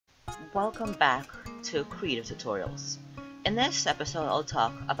Welcome back to Creative Tutorials. In this episode, I'll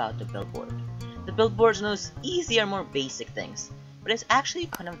talk about the billboard. The billboard is one of those easier, more basic things, but it's actually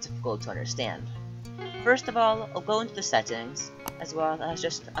kind of difficult to understand. First of all, I'll go into the settings, as well as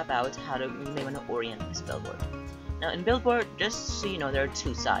just about how you may want to orient this billboard. Now in billboard, just so you know, there are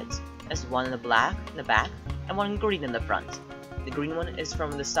two sides. There's one in the black in the back, and one in green in the front. The green one is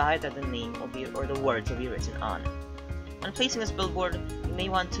from the side that the name will be, or the words will be written on. When placing this billboard, you may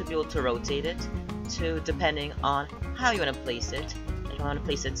want to be able to rotate it depending on how you want to place it. If you want to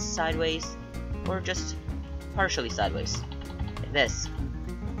place it sideways or just partially sideways, like this.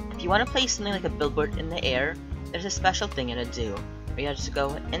 If you want to place something like a billboard in the air, there's a special thing you have to do. You have to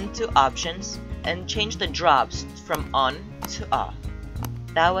go into options and change the drops from on to off.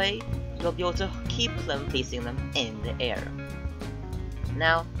 That way, you'll be able to keep placing them in the air.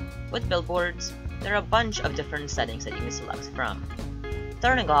 Now, with billboards, there are a bunch of different settings that you can select from.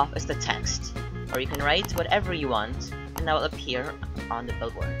 Starting off is the text, or you can write whatever you want, and that will appear on the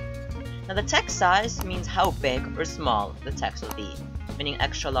billboard. Now the text size means how big or small the text will be, meaning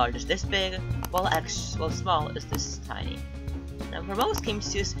extra large is this big, while small is this tiny. Now for most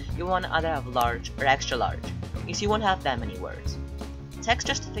cases, you want to either have large or extra large, because you won't have that many words. Text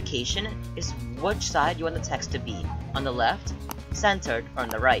justification is which side you want the text to be, on the left, centered, or on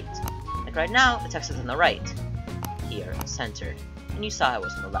the right. Like right now, the text is on the right, here, centered, and you saw it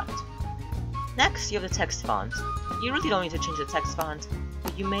was on the left. Next, you have the text font. You really don't need to change the text font,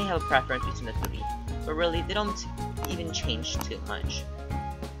 but you may have a preference between the three, but really, they don't even change too much.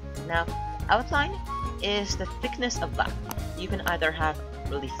 Now, outline is the thickness of black. You can either have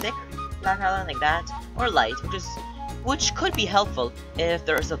really thick black outline like that, or light, which could be helpful if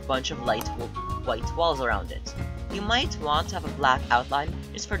there is a bunch of white walls around it. You might want to have a black outline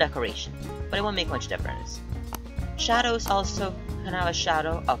just for decoration, but it won't make much difference. Shadows also can have a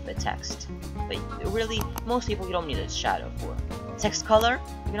shadow of the text, but really, most people you don't need a shadow for. Text color,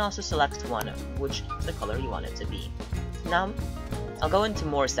 you can also select one of which is the color you want it to be. Now, I'll go into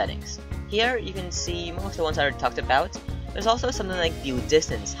more settings. Here, you can see most of the ones I already talked about. There's also something like view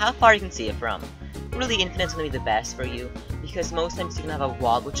distance, how far you can see it from. Really, infinite is going to be the best for you, because most times you can have a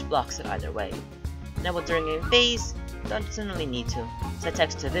wall which blocks it either way. Now during a phase, you don't really need to. Set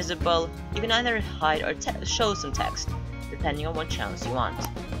text to visible. You can either hide or show some text, depending on what channels you want.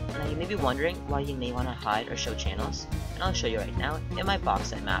 Now you may be wondering why you may want to hide or show channels, and I'll show you right now in my box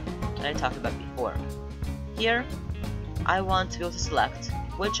set map that I talked about before. Here, I want to be able to select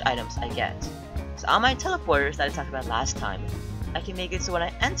which items I get. So on my teleporters that I talked about last time, I can make it so when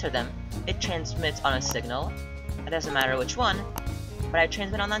I enter them, it transmits on a signal. It doesn't matter which one, but I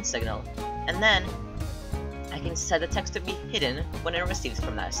transmit on that signal, and then I can set the text to be hidden when it receives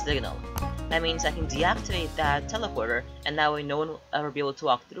from that signal. That means I can deactivate that teleporter, and that way no one will ever be able to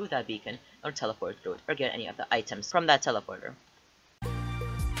walk through that beacon or teleport through it or get any of the items from that teleporter.